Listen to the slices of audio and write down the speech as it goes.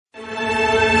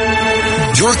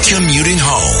You're commuting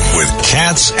home with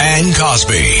Katz and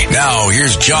Cosby. Now,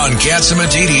 here's John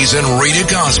Katzimatidis and Rita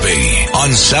Cosby on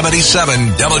 77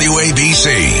 WABC.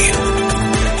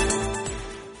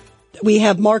 We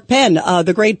have Mark Penn,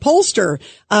 the great pollster,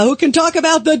 who can talk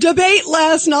about the debate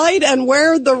last night and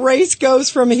where the race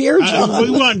goes from here, John. We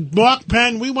want Mark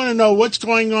Penn. We want to know what's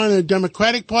going on in the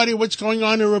Democratic Party, what's going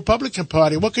on in the Republican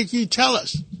Party. What could you tell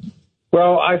us?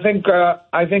 Well, I think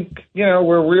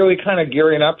we're really kind of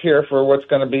gearing up here for what's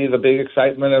going to be the big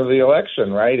excitement of the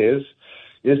election, right? Is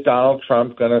Donald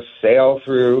Trump going to sail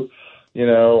through,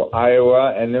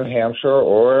 Iowa and New Hampshire,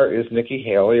 or is Nikki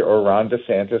Haley or Ron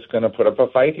DeSantis going to put up a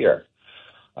fight here?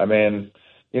 I mean,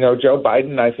 Joe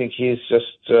Biden, I think he's just,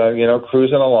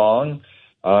 cruising along.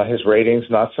 His rating's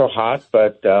not so hot,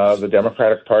 but the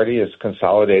Democratic Party is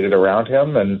consolidated around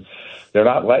him, and they're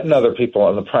not letting other people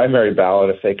on the primary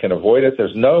ballot if they can avoid it.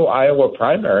 There's no Iowa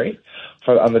primary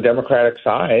on the Democratic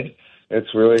side.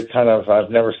 It's really kind of, I've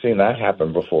never seen that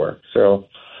happen before. So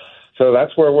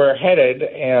that's where we're headed.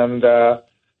 And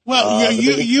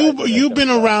you've been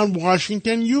around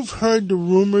Washington. You've heard the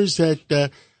rumors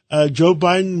that Joe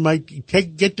Biden might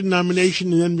get the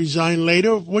nomination and then resign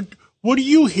later. What do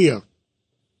you hear?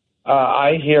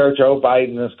 I hear Joe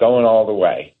Biden is going all the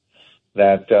way.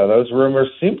 That those rumors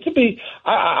seem to be.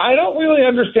 I don't really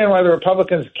understand why the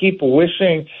Republicans keep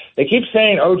wishing. They keep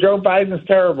saying, "Oh, Joe Biden's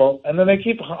terrible," and then they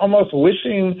keep almost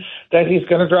wishing that he's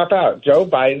going to drop out. Joe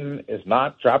Biden is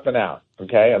not dropping out,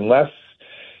 okay, unless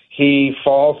he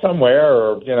falls somewhere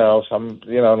or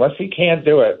unless he can't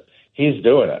do it, he's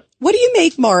doing it. What do you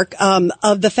make, Mark,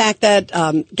 of the fact that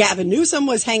Gavin Newsom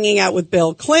was hanging out with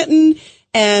Bill Clinton?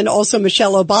 And also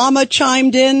Michelle Obama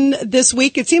chimed in this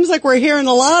week. It seems like we're hearing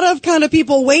a lot of kind of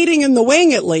people waiting in the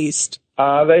wing, at least.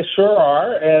 They sure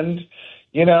are. And,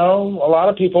 a lot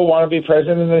of people want to be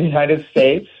president of the United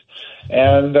States.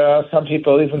 And some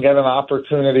people even get an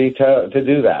opportunity to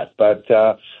do that. But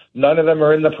none of them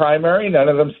are in the primary. None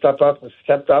of them stepped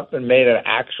up and made an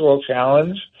actual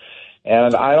challenge.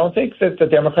 And I don't think that the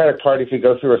Democratic Party could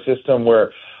go through a system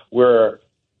where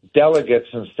delegates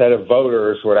instead of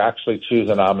voters would actually choose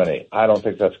a nominee. I don't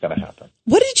think that's going to happen.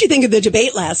 What did you think of the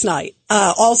debate last night?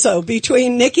 Also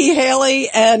between Nikki Haley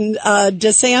and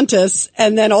DeSantis,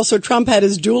 and then also Trump had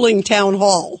his dueling town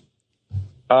hall.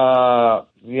 I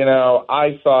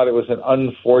thought it was an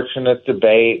unfortunate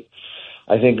debate.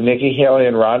 I think Nikki Haley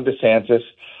and Ron DeSantis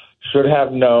should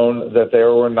have known that they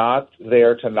were not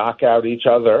there to knock out each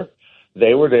other.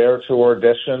 They were there to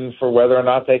audition for whether or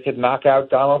not they could knock out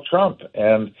Donald Trump.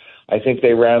 And I think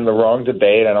they ran the wrong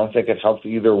debate. I don't think it helped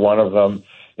either one of them.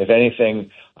 If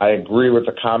anything, I agree with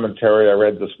the commentary I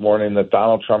read this morning that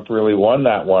Donald Trump really won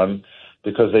that one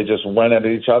because they just went at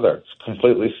each other. It's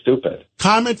completely stupid.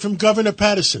 Comment from Governor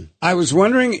Patterson. I was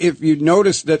wondering if you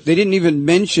noticed that they didn't even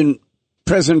mention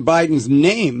President Biden's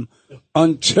name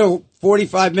until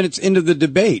 45 minutes into the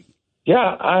debate. Yeah,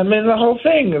 I mean, the whole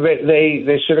thing,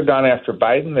 they should have gone after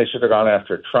Biden. They should have gone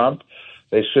after Trump.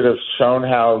 They should have shown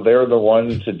how they're the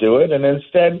ones to do it. And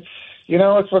instead,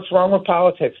 it's what's wrong with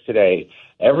politics today.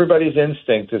 Everybody's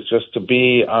instinct is just to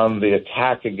be on the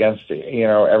attack against,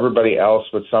 everybody else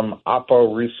with some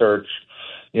Oppo research,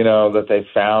 that they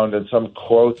found and some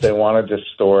quote they want to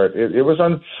distort. It was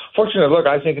unfortunate. Look,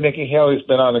 I think Nikki Haley's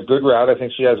been on a good route. I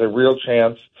think she has a real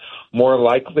chance, more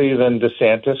likely than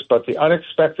DeSantis, but the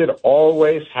unexpected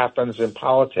always happens in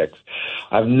politics.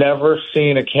 I've never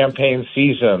seen a campaign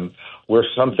season where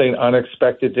something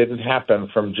unexpected didn't happen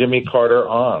from Jimmy Carter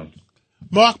on.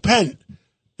 Mark Penn,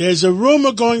 there's a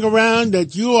rumor going around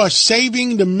that you are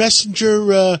saving the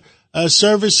messenger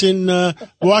service in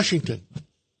Washington.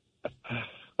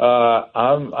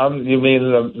 You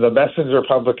mean the messenger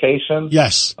publication?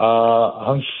 Yes.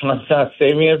 I'm not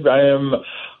saving it.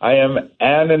 I am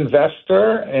an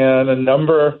investor and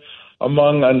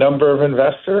among a number of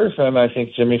investors, and I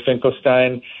think Jimmy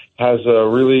Finkelstein has a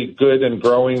really good and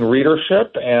growing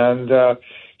readership, and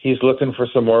he's looking for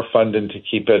some more funding to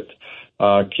keep it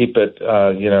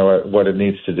what it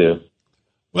needs to do.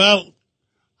 Well,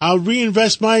 I'll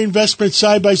reinvest my investment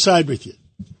side by side with you.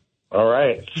 All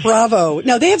right. Bravo.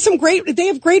 Now they have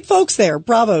great folks there.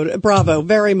 Bravo,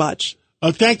 very much.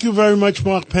 Thank you very much,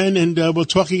 Mark Penn, and we'll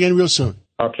talk again real soon.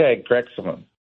 Okay, excellent.